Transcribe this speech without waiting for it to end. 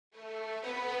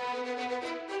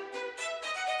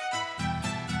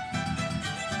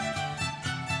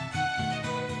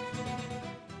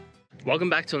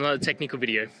Welcome back to another technical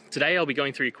video. Today I'll be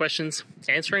going through your questions,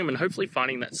 answering them, and hopefully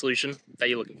finding that solution that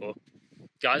you're looking for.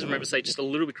 Guys, remember to stay just a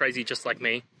little bit crazy just like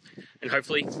me, and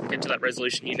hopefully get to that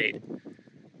resolution you need.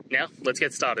 Now, let's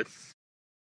get started.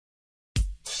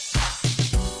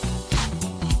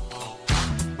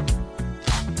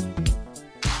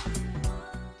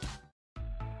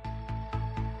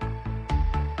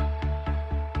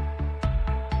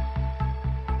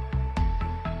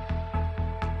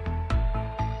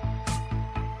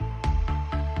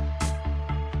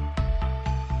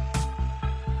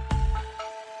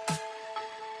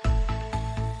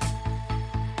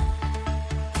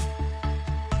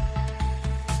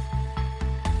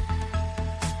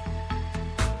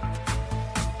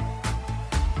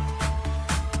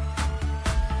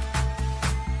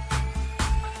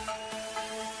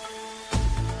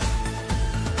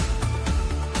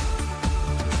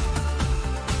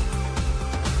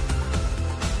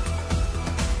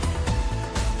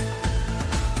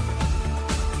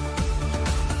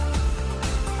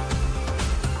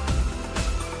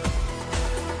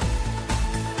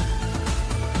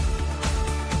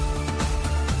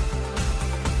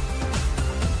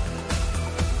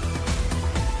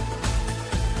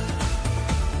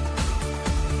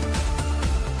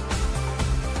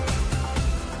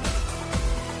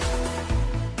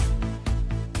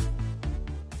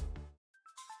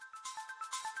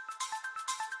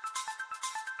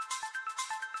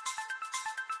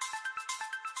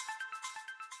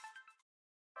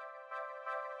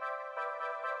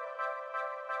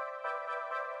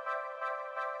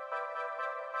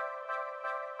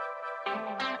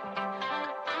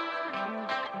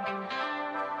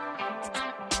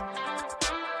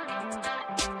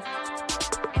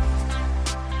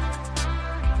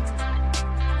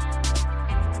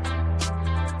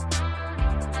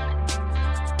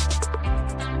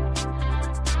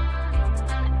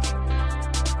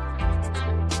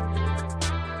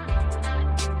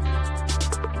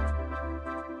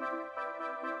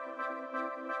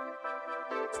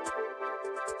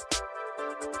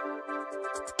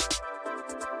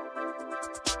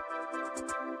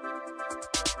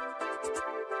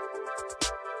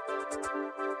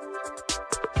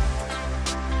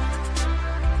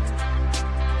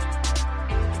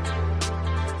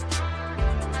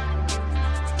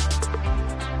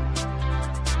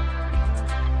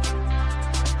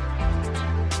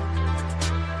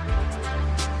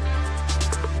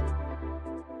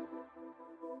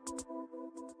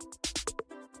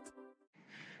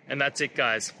 And that's it,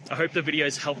 guys. I hope the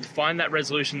videos helped find that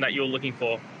resolution that you're looking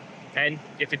for. And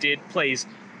if it did, please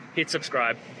hit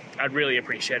subscribe. I'd really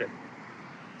appreciate it.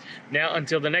 Now,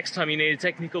 until the next time you need a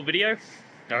technical video,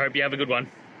 I hope you have a good one.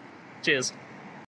 Cheers.